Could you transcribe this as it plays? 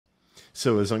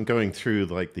So as I'm going through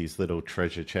like these little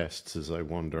treasure chests as I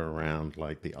wander around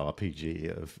like the RPG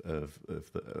of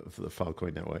the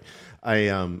Filecoin network, I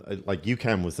like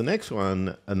UCAN was the next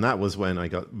one, and that was when I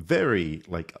got very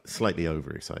like slightly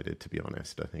overexcited, to be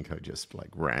honest. I think I just like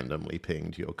randomly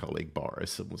pinged your colleague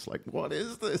Boris and was like, "What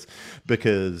is this?"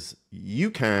 Because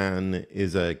UCAN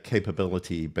is a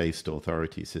capability-based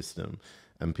authority system.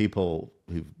 And people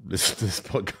who've listened to this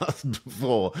podcast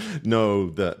before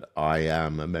know that I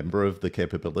am a member of the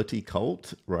capability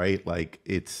cult, right? Like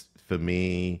it's for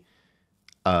me,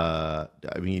 I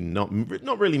mean,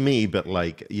 not really me, but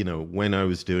like, you know, when I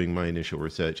was doing my initial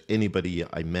research, anybody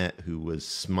I met who was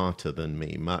smarter than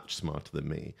me, much smarter than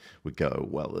me, would go,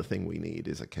 well, the thing we need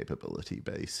is a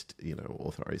capability-based, you know,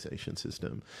 authorization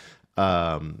system.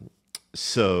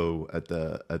 So at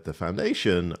the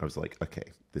foundation, I was like,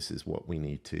 okay, this is what we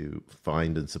need to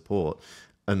find and support.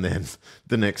 And then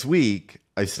the next week,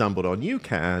 I stumbled on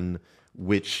UCAN,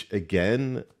 which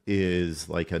again is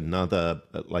like another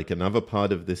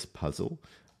part of this puzzle.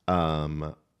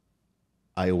 I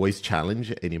always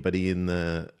challenge anybody in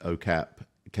the OCAP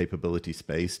capability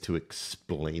space to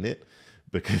explain it,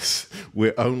 because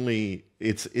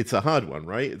it's a hard one,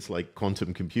 right? It's like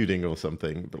quantum computing or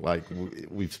something, but like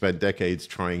we've spent decades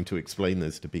trying to explain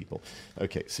this to people.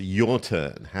 Okay, so your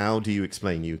turn. How do you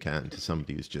explain UCAN to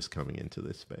somebody who's just coming into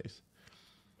this space?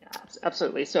 Yeah,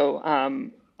 absolutely. So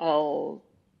I'll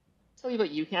tell you about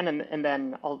UCAN, and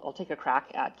then I'll take a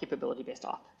crack at capability-based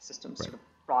auth systems Right. sort of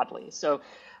broadly. So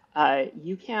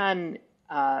UCAN,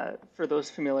 for those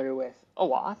familiar with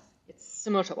OAuth, it's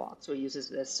similar to OAuth. So it uses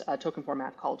this token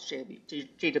format called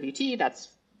JWT that's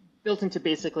built into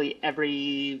basically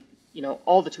every,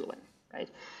 all the tooling, right?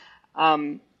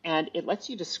 And it lets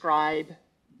you describe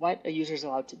what a user is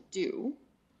allowed to do,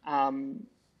 and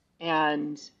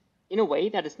in a way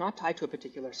that is not tied to a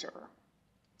particular server.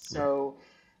 So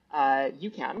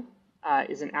UCAN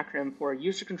is an acronym for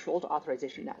User-Controlled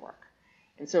Authorization Network.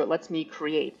 And so it lets me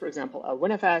create, for example, a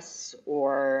WinFS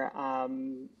or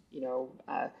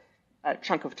a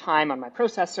chunk of time on my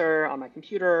processor, on my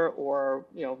computer, or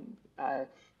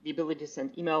the ability to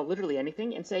send email, literally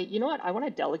anything, and say, you know what, I want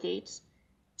to delegate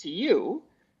to you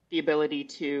the ability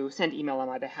to send email on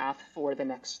my behalf for the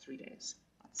next 3 days,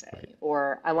 let's say, Right.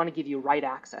 or I want to give you write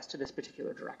access to this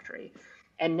particular directory.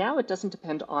 And now it doesn't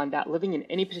depend on that living in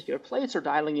any particular place or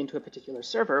dialing into a particular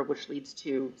server, which leads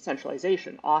to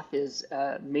centralization. Auth is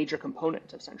a major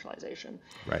component of centralization.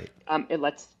 Right. It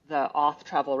lets the auth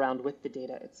travel around with the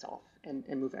data itself and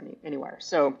move anywhere.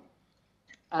 So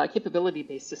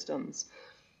capability-based systems,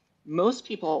 most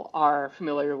people are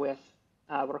familiar with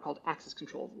what are called access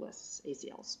control lists,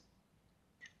 ACLs.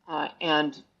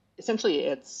 And essentially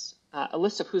it's a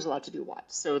list of who's allowed to do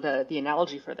what. So the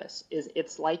analogy for this is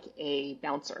it's like a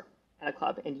bouncer at a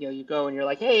club, and you go and you're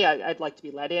like, hey, I'd like to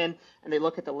be let in, and they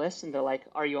look at the list and they're like,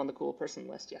 are you on the cool person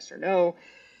list, yes or no?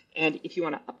 And if you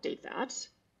want to update that,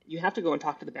 you have to go and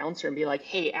talk to the bouncer and be like,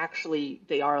 hey, actually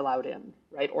they are allowed in,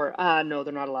 right? Or no,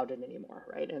 they're not allowed in anymore,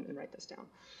 right? And write this down.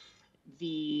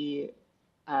 The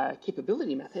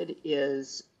capability method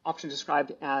is often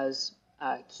described as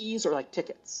keys or like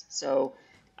tickets. So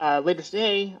later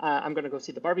today, I'm going to go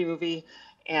see the Barbie movie,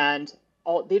 and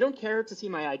they don't care to see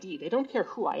my ID. They don't care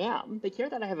who I am. They care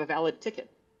that I have a valid ticket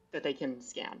that they can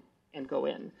scan and go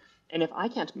in. And if I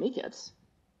can't make it,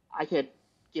 I could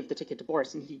give the ticket to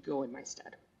Boris and he'd go in my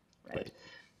stead, right?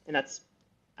 And that's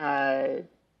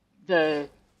the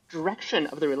direction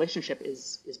of the relationship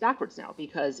is backwards now,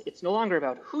 because it's no longer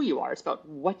about who you are, it's about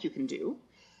what you can do.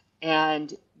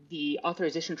 And the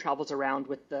authorization travels around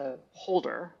with the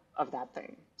holder of that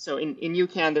thing. So in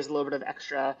UCAN, there's a little bit of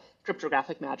extra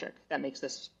cryptographic magic that makes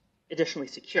this additionally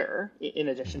secure, in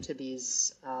addition to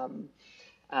these, how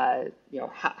the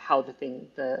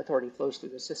authority flows through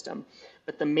the system.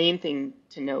 But the main thing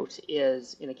to note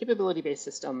is in a capability-based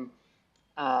system,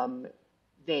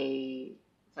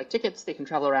 like tickets, they can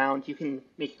travel around. You can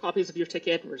make copies of your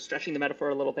ticket. We're stretching the metaphor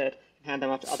a little bit, and hand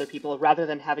them off to other people, rather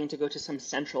than having to go to some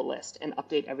central list and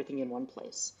update everything in one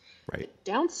place. Right.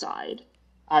 The downside,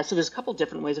 so there's a couple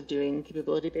different ways of doing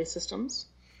capability-based systems.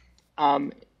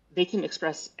 They can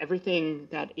express everything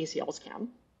that ACLs can,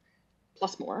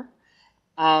 plus more.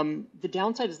 The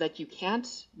downside is that you can't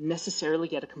necessarily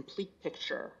get a complete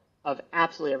picture of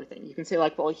absolutely everything. You can say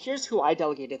like, well, here's who I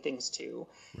delegated things to,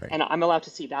 Right. and I'm allowed to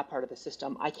see that part of the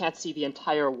system. I can't see the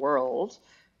entire world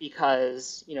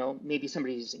because, maybe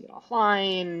somebody's using it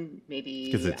offline,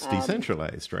 maybe... Because it's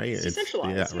decentralized, right? It's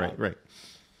decentralized, yeah, right.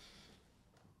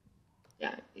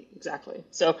 Yeah, exactly.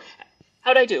 So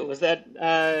how'd I do? Was that...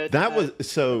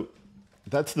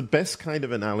 That's the best kind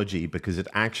of analogy because it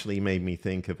actually made me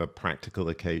think of a practical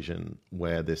occasion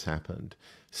where this happened.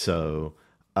 So,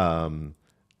 um,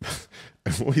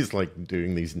 I'm always like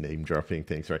doing these name dropping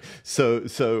things, right? We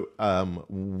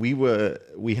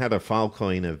had a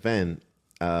Filecoin event,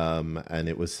 and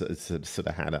it sort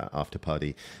of had an after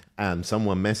party, and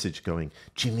someone messaged going,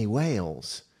 Jimmy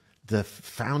Wales, the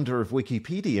founder of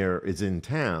Wikipedia, is in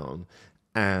town,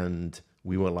 and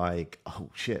we were like, oh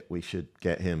shit, we should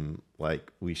get him,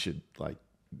 like, we should like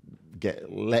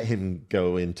let him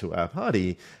go into our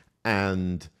party,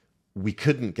 and we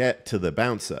couldn't get to the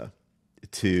bouncer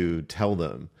to tell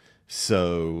them.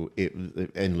 So it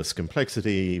endless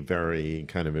complexity, very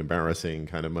kind of embarrassing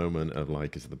kind of moment of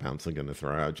like, is the bouncer going to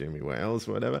throw out Jimmy Wales,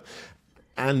 whatever?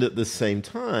 And at the same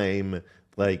time,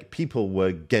 like people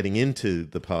were getting into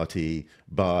the party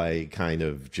by kind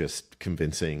of just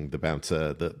convincing the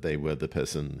bouncer that they were the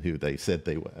person who they said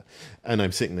they were. And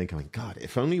I'm sitting there going, God,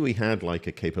 if only we had like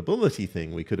a capability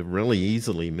thing, we could have really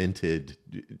easily minted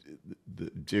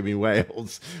Jimmy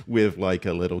Wales with like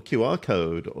a little QR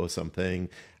code or something.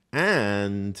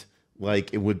 And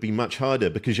like it would be much harder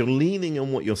because you're leaning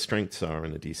on what your strengths are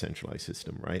in a decentralized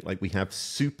system, right? Like we have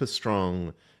super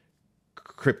strong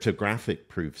cryptographic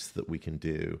proofs that we can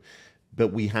do,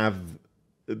 but we have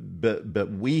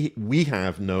we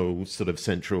have no sort of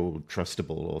central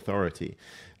trustable authority.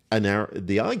 And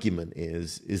the argument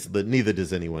is that neither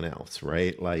does anyone else,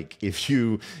 right? Like if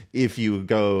you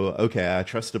go, okay, our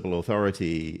trustable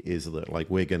authority is that like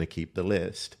we're going to keep the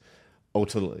list,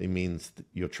 ultimately means that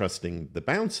you're trusting the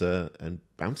bouncer, and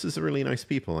bouncers are really nice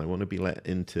people. I want to be let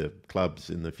into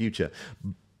clubs in the future.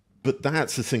 But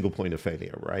that's a single point of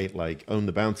failure, right? Like own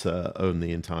the bouncer, own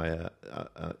the entire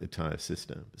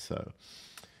system. So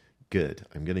good.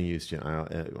 I'm going to use.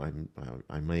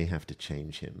 I may have to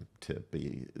change him to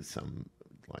be some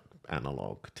like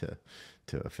analog to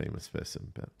a famous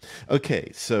person. But okay,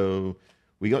 so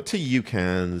we got to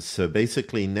UCANs. So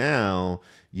basically now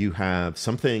you have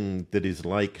something that is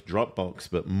like Dropbox,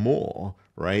 but more,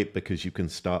 right? Because you can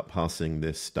start passing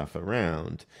this stuff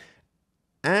around.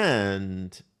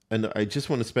 And I just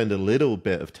want to spend a little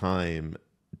bit of time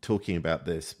talking about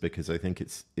this because I think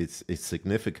it's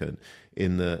significant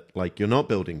in that like you're not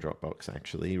building Dropbox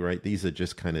actually, right? These are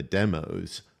just kind of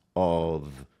demos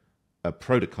of a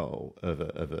protocol of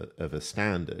a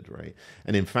standard, right?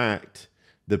 And in fact,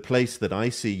 the place that I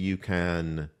see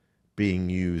UCAN being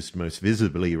used most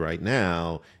visibly right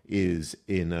now is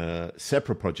in a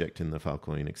separate project in the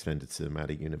Filecoin Extended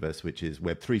Cinematic Universe, which is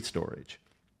Web3 storage.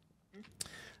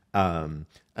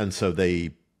 And so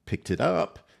they picked it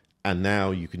up, and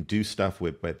now you can do stuff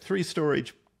with Web3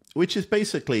 storage, which is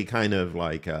basically kind of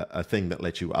like a thing that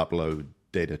lets you upload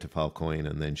data to Filecoin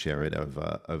and then share it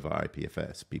over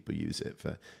IPFS. People use it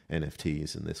for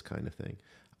NFTs and this kind of thing.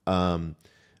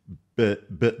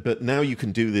 But now you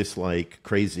can do this like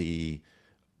crazy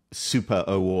super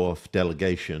OAuth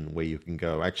delegation where you can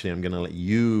go, actually, I'm going to let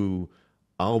you,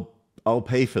 I'll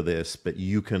pay for this, but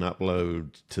you can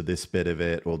upload to this bit of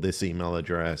it or this email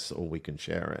address, or we can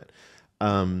share it.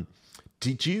 Have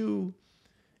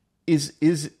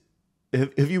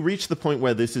you reached the point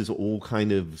where this is all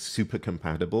kind of super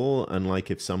compatible? And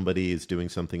like if somebody is doing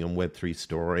something on Web3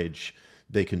 storage,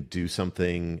 they can do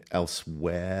something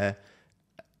elsewhere?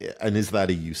 And is that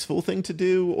a useful thing to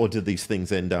do? Or do these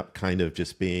things end up kind of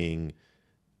just being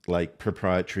like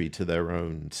proprietary to their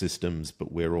own systems,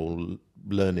 but we're all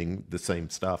learning the same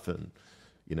stuff and,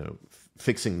 you know,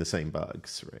 fixing the same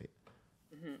bugs, right?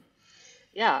 Mm-hmm.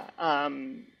 Yeah.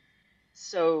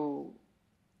 So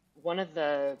one of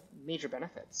the major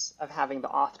benefits of having the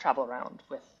auth travel around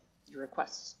with your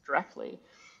requests directly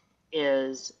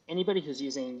is anybody who's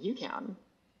using UCAN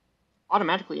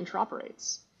automatically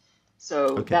interoperates.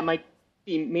 So that might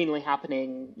be mainly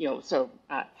happening, you know, so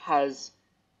has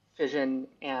Fission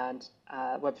and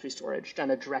Web3 storage done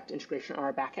a direct integration on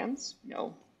our backends?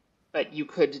 No. But you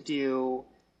could do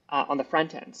on the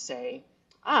front end, say,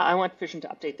 I want Fission to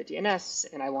update the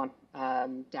DNS, and I want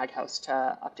Daghouse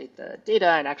to update the data,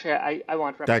 and actually I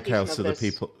want replication Daghouse of are this.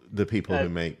 the people who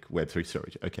make Web3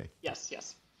 storage. Okay. Yes.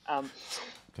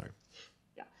 Sorry.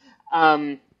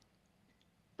 Yeah.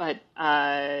 But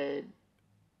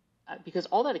because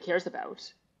all that it cares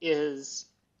about is,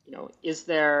 you know, is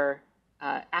there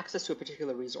access to a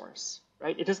particular resource,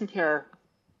 right? It doesn't care,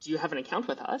 do you have an account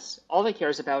with us? All it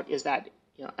cares about is that,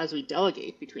 you know, as we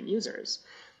delegate between users,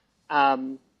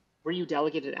 were you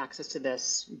delegated access to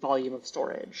this volume of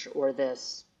storage or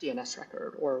this DNS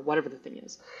record or whatever the thing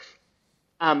is?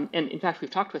 And in fact, we've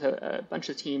talked with a bunch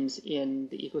of teams in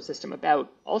the ecosystem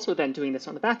about also then doing this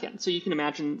on the back end. So you can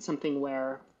imagine something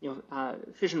where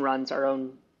Fission runs our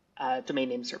own domain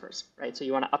name servers, right? So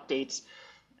you want to update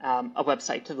a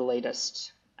website to the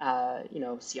latest,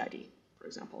 CID, for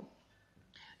example.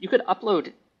 You could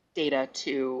upload data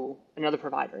to another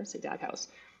provider, say Daghouse,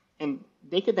 and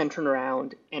they could then turn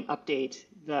around and update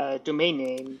the domain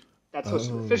name that's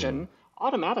hosted with Fission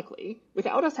automatically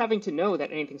without us having to know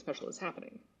that anything special is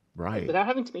happening. Right. Without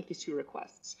having to make these two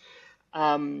requests.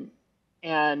 And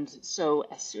so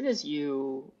as soon as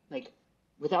you,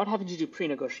 without having to do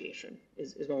pre-negotiation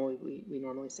is when we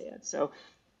normally say it. So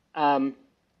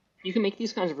you can make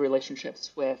these kinds of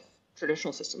relationships with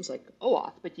traditional systems like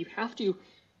OAuth, but you have to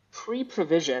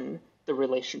pre-provision the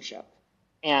relationship.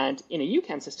 And in a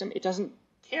UCAN system, it doesn't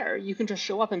care. You can just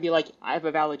show up and be like, I have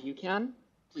a valid UCAN,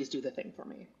 please do the thing for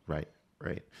me. Right.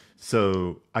 Right.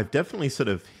 So I've definitely sort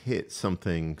of hit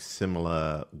something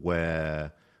similar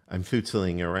where I'm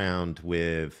footling around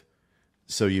with,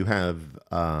 so you have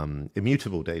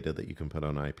immutable data that you can put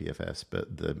on IPFS, but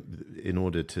in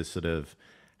order to sort of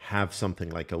have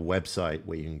something like a website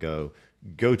where you can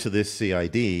go to this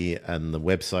CID and the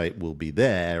website will be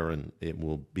there and it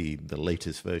will be the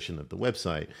latest version of the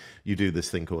website, you do this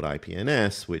thing called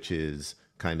IPNS, which is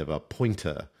kind of a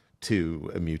pointer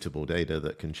to immutable data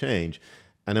that can change.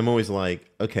 And I'm always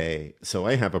like, okay, so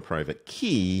I have a private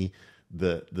key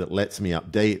that lets me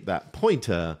update that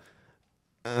pointer.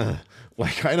 I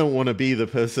don't want to be the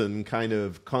person I kind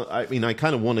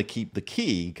of want to keep the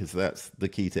key because that's the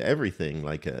key to everything,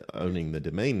 owning the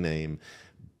domain name.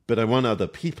 But I want other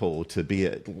people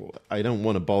to I don't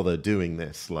want to bother doing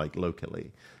this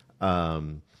locally.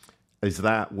 Is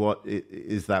that what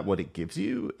it gives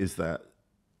you? Is that?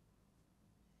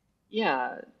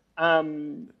 Yeah.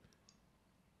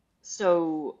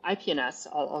 So IPNS,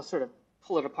 I'll sort of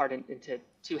pull it apart into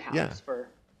two halves.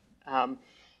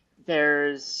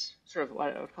 There's sort of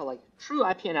what I would call true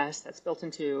IPNS that's built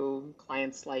into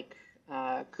clients like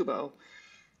Kubo,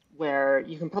 where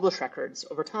you can publish records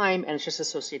over time and it's just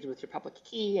associated with your public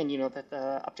key and you know that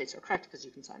the updates are correct because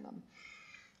you can sign them.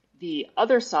 The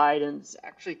other side is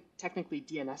actually technically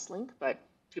DNS link, but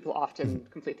people often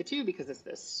conflate the two because it's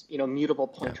this, mutable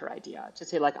pointer idea to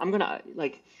say I'm going to,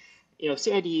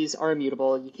 CIDs are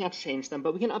immutable. You can't change them,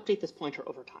 but we can update this pointer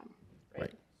over time.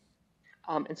 Right.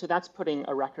 And so that's putting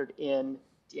a record in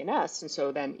DNS. And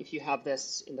so then if you have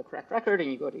this in the correct record and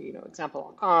you go to,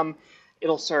 example.com,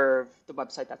 it'll serve the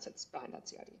website that sits behind that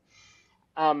CID.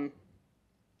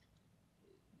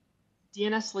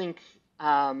 DNS link,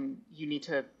 you need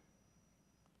to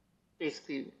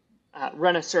basically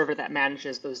run a server that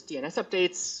manages those DNS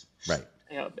updates, right?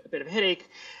 A bit of a headache,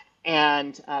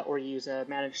 and or use a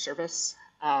managed service.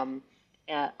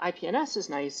 IPNS is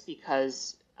nice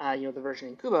because the version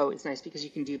in Kubo is nice because you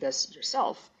can do this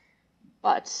yourself,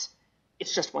 but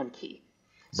it's just one key.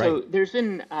 So there's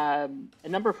been a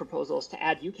number of proposals to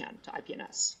add UCAN to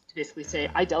IPNS to basically say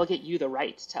I delegate you the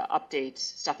right to update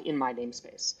stuff in my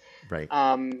namespace. Right.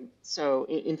 So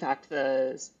in fact,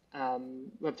 the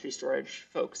Web3 storage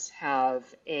folks have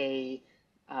a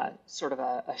sort of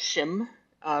a shim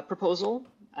proposal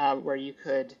where you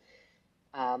could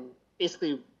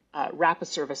basically wrap a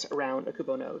service around a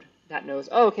Kubo node that knows,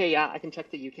 I can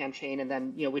check the UCAN chain, and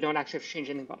then we don't actually have to change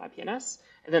anything about IPNS.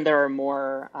 And then there are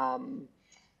more,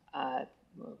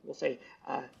 we'll say,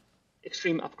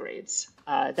 extreme upgrades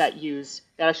that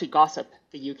actually gossip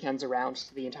the UCANs around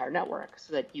to the entire network,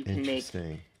 so that you can make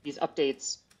these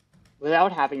updates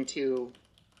without having to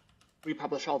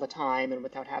republish all the time and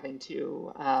without having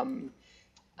to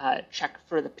check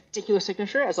for the particular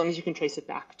signature. As long as you can trace it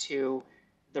back to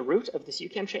the root of this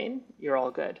UCAN chain, you're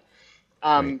all good.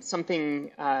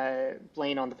 Something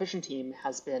Blaine on the Fission team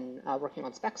has been working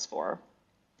on specs for,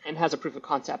 and has a proof of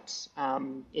concept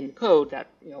in the code that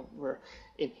we're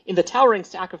in the towering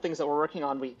stack of things that we're working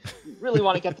on. We really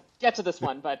want to get to this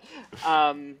one, but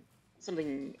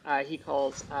something he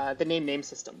calls the name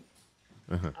system,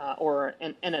 or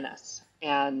an NNS.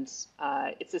 And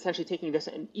it's essentially taking this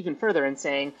even further and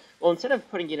saying, well, instead of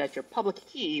putting it at your public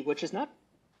key, which is not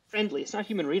friendly, it's not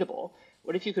human readable,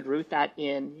 what if you could root that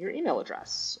in your email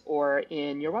address or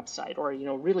in your website or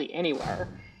really anywhere,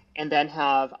 and then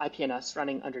have IPNS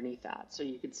running underneath that? So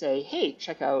you could say, hey,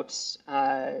 check out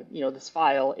this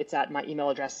file. It's at my email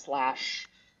address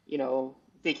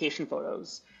 / vacation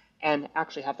photos, and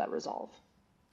actually have that resolve.